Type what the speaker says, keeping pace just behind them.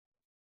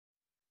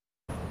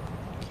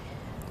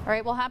All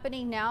right, well,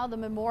 happening now, the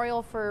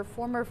memorial for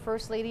former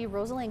First Lady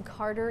Rosalynn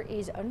Carter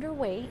is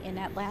underway in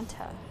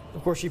Atlanta.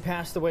 Of course, she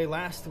passed away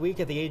last week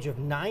at the age of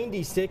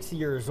 96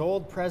 years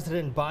old.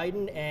 President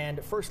Biden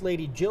and First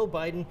Lady Jill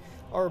Biden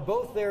are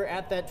both there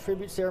at that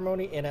tribute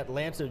ceremony in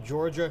Atlanta,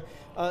 Georgia.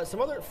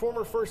 Some other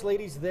former First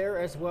Ladies there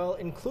as well,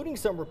 including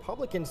some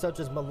Republicans such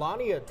as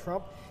Melania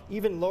Trump,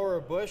 even Laura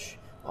Bush.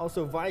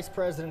 Also, Vice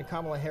President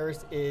Kamala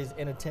Harris is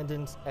in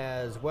attendance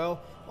as well.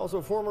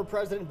 Also, former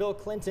President Bill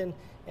Clinton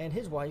and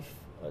his wife,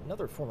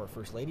 another former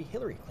First Lady,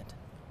 Hillary Clinton.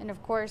 And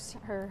of course,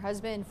 her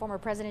husband, former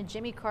President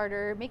Jimmy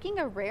Carter, making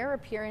a rare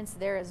appearance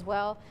there as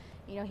well.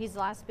 You know, he's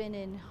last been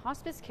in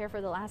hospice care for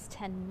the last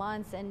 10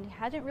 months and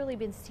hadn't really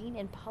been seen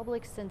in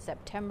public since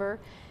September.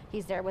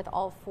 He's there with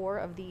all 4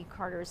 of the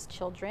Carter's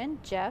children,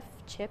 Jeff,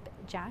 Chip,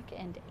 Jack,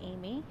 and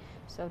Amy.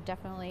 So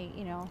definitely,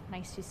 you know,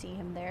 nice to see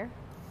him there.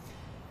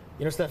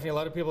 You know, Stephanie, a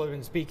lot of people have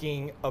been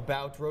speaking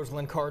about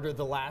Rosalynn Carter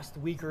the last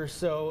week or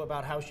so,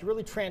 about how she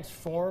really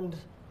transformed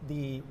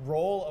the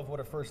role of what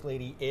a First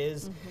Lady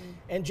is.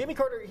 And Jimmy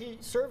Carter, he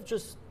served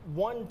just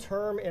 1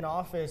 term in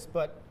office,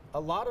 but a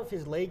lot of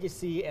his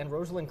legacy and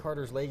Rosalynn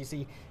Carter's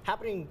legacy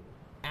happening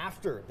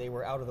after they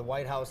were out of the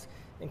White House,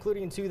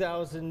 including in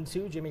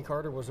 2002, Jimmy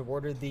Carter was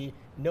awarded the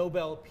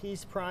Nobel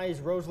Peace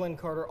Prize. Rosalynn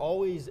Carter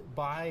always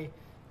by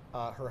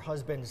her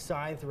husband's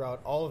side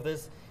throughout all of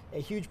this. A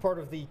huge part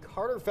of the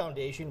Carter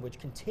Foundation, which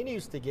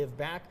continues to give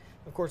back.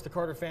 Of course, the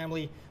Carter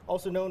family,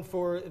 also known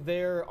for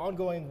their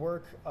ongoing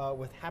work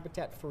with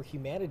Habitat for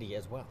Humanity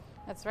as well.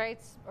 That's right.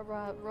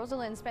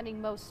 Rosalynn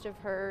spending most of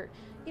her,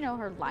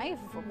 her life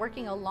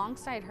working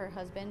alongside her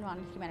husband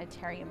on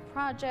humanitarian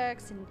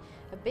projects, and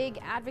a big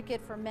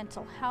advocate for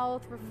mental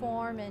health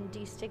reform and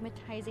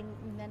destigmatizing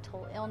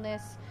mental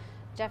illness.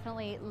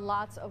 Definitely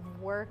lots of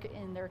work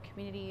in their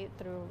community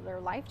through their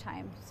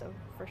lifetime, so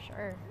for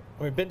sure.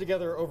 We've been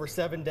together over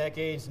 7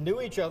 decades, knew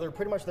each other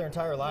pretty much their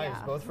entire lives,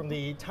 both from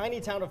the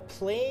tiny town of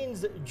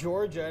Plains,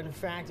 Georgia. In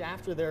fact,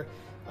 after their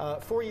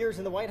 4 years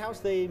in the White House,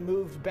 they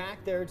moved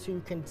back there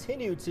to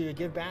continue to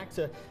give back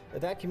to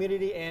that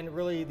community and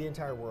really the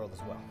entire world as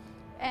well.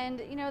 And,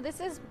 this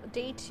is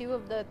day 2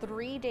 of the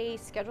 3-day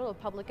schedule of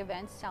public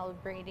events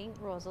celebrating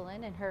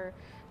Rosalynn and her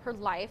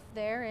life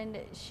there. And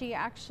she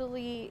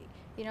actually,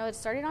 it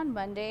started on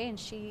Monday and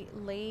she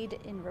laid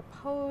in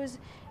repose.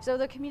 So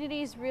the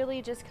community is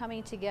really just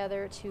coming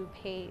together to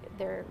pay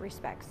their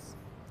respects.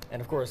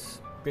 And of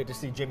course, great to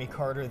see Jimmy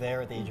Carter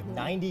there at the age of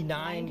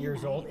 99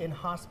 years old in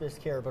hospice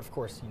care. But of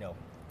course,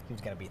 he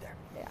was going to be there.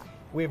 Yeah.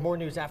 We have more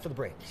news after the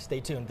break. Stay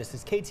tuned. This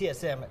is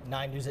KTSM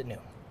 9 News at Noon.